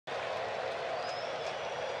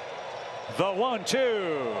The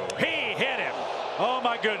 1-2. He hit him. Oh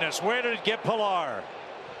my goodness. Where did it get Pilar?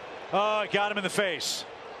 Oh, it got him in the face.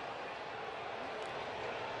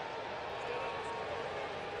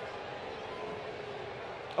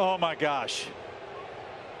 Oh my gosh.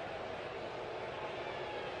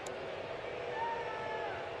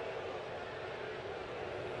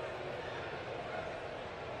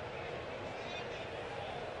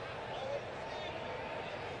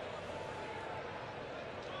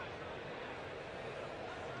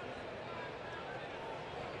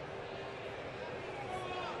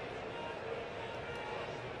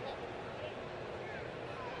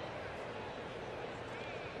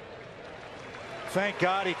 Thank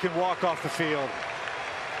God he can walk off the field.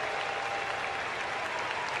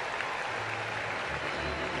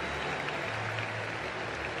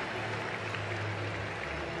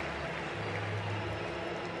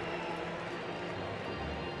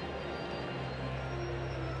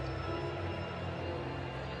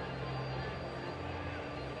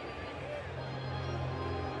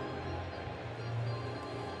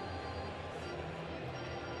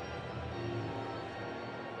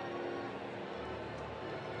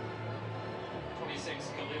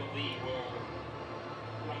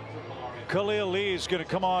 Khalil Lee is going to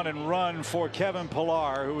come on and run for Kevin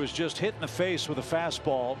Pilar, who was just hit in the face with a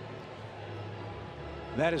fastball.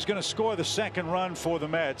 That is going to score the second run for the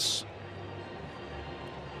Mets.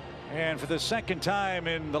 And for the second time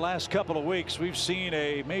in the last couple of weeks, we've seen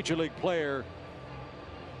a major league player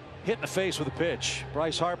hit in the face with a pitch.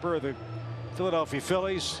 Bryce Harper of the Philadelphia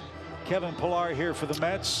Phillies. Kevin Pilar here for the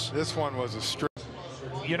Mets. This one was a straight.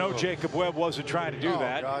 You know, Jacob Webb wasn't trying to do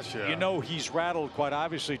that. Gosh, yeah. You know, he's rattled quite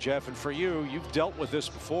obviously, Jeff. And for you, you've dealt with this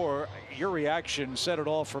before. Your reaction said it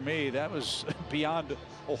all for me. That was beyond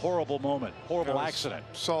a horrible moment, horrible accident.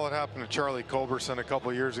 Saw it happen to Charlie Culberson a couple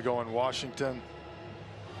of years ago in Washington.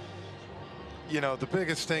 You know, the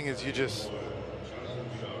biggest thing is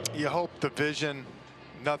you hope the vision,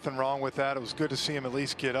 nothing wrong with that. It was good to see him at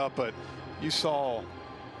least get up, but you saw.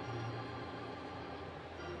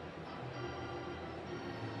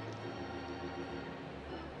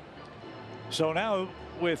 So now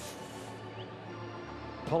with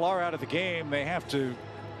Pilar out of the game, they have to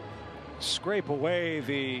scrape away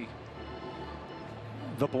the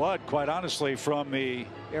blood, quite honestly, from the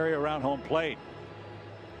area around home plate.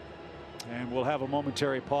 And we'll have a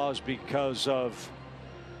momentary pause because of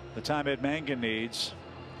the time Ed Mangan needs.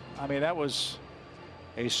 I mean, that was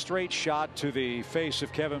a straight shot to the face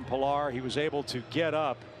of Kevin Pilar. He was able to get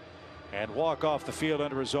up and walk off the field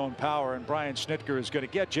under his own power, and Brian Snitker is going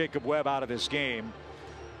to get Jacob Webb out of this game.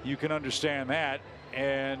 You can understand that.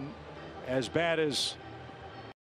 And as bad as